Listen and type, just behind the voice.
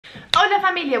Hola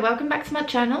familia, welcome back to my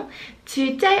channel.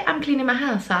 Today I'm cleaning my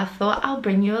house, so I thought I'll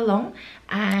bring you along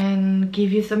and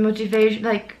give you some motivation,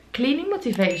 like cleaning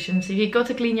motivation. So if you got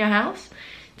to clean your house,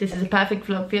 this is a perfect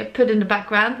vlog for you. Put in the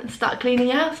background and start cleaning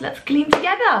your house. Let's clean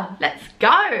together. Let's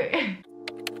go.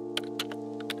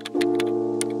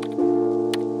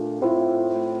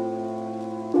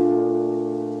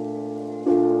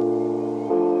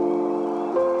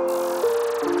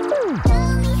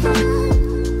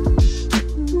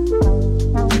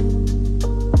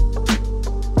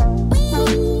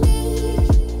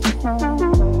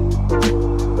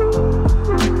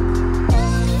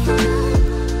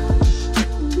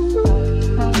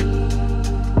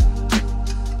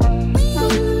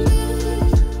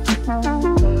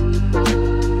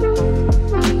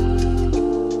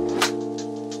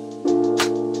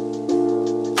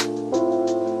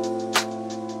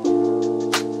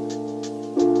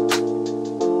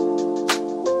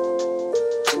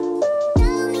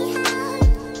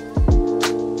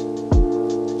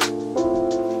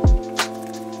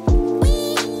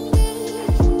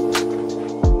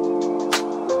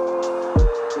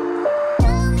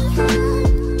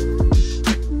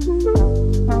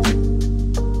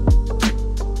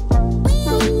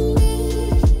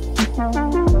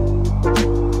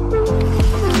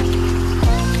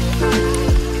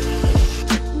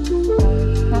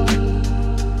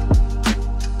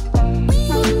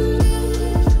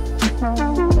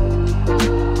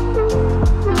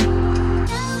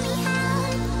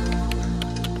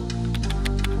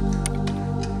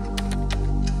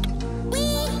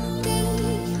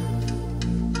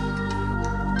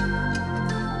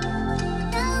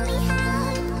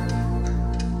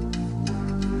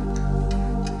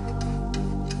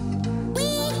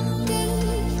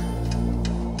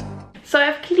 So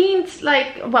I've cleaned,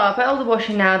 I put all the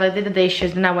washing out, I did the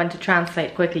dishes, then I went to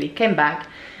translate quickly, came back,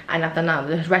 and I've done now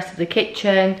the rest of the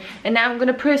kitchen. And now I'm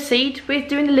gonna proceed with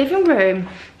doing the living room.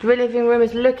 The living room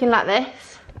is looking like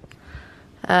this.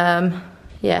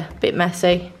 Yeah, a bit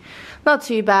messy. Not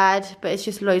too bad, but it's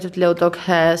just loads of little dog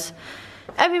hairs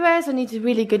everywhere, so I need a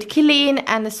really good clean.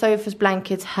 And the sofa's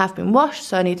blankets have been washed,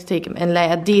 so I need to take them in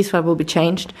later. These will be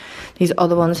changed. These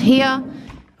other ones here,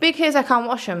 because I can't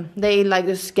wash them. They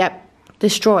just get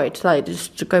destroyed,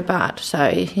 just to go bad. So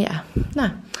yeah,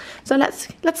 no. So let's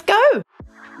go.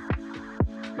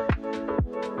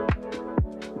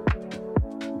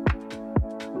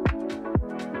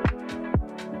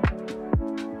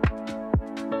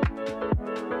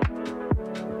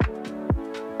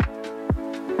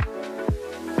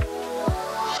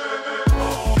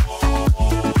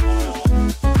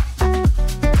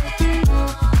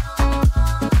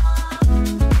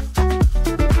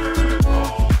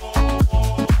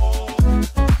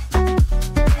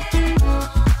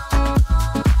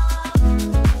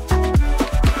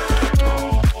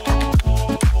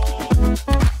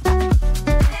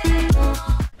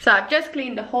 So I've just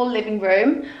cleaned the whole living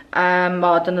room,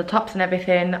 I've done the tops and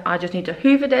everything. I just need to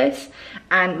hoover this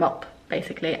and mop,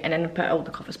 basically, and then put all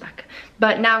the covers back.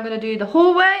 But now I'm gonna do the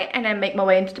hallway and then make my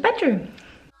way into the bedroom.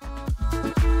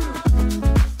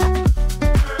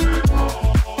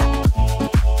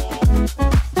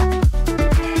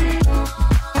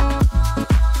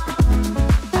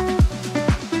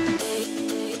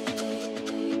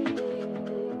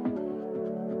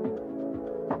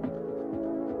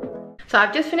 So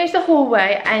I've just finished the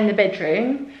hallway and the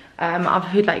bedroom.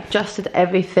 I've adjusted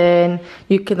everything.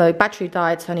 Battery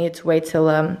died, so I needed to wait till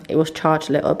it was charged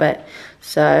a little bit.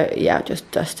 So yeah, I just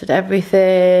dusted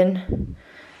everything.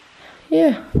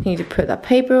 Yeah, need to put that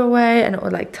paper away and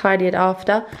tidy it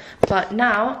after. But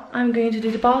now I'm going to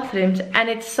do the bathrooms, and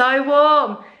it's so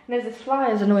warm. And there's this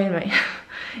fly is annoying me.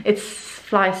 It's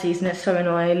fly season, it's so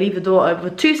annoying. Leave the door open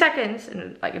for 2 seconds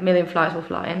and a million flies will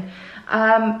fly in.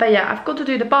 But yeah, I've got to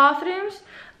do the bathrooms,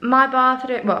 my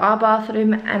bathroom, well, our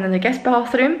bathroom, and then the guest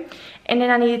bathroom, and then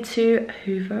I need to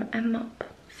hoover and mop.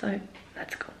 So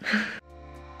let's go.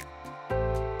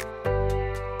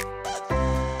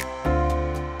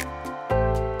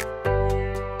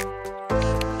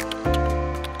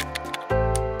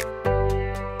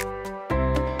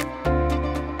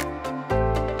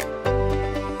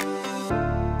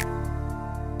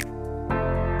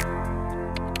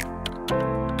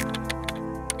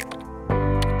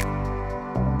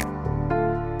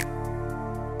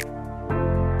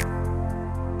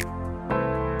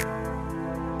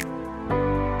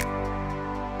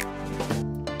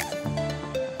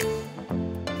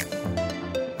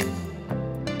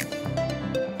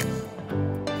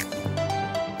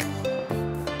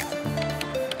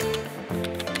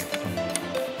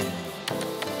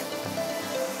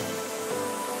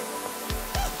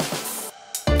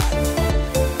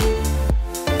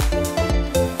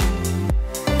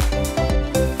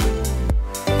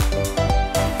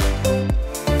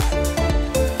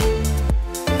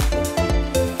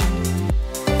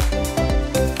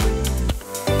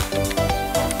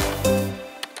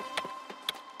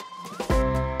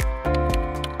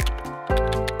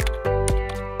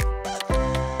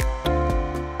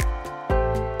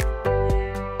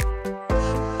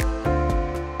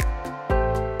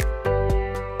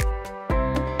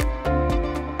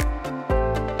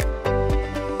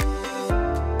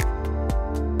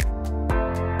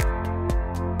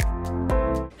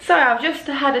 I've just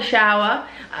had a shower.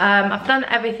 I've done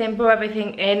everything, brought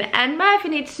everything in, and Murphy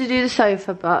needs to do the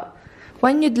sofa, but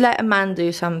when you'd let a man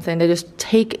do something, they just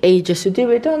take ages to do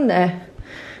it, don't they?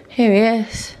 Here he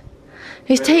is.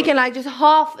 He's taking like just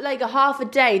half a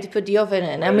day to put the oven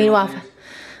in. I mean, well,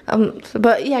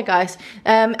 but yeah, guys,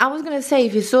 I was gonna say,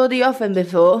 if you saw the oven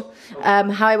before,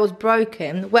 how it was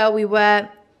broken, well, we were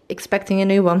expecting a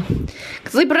new one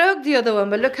because we broke the other one,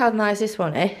 but look how nice this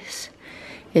one is.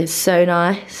 It's so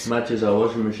nice. Matches our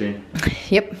washing machine.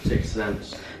 Yep. 6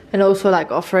 cents. And also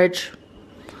like our fridge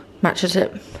matches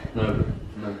it. No,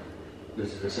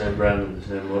 this is the same brand and the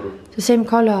same model. The same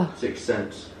colour. 6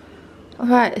 cents.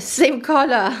 Alright, same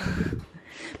colour.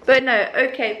 But no,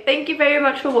 okay, thank you very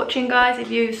much for watching, guys. If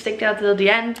you stick out till the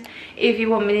end, if you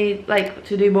want me like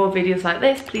to do more videos like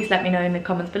this, please let me know in the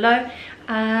comments below.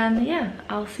 And yeah,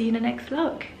 I'll see you in the next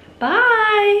vlog.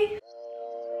 Bye.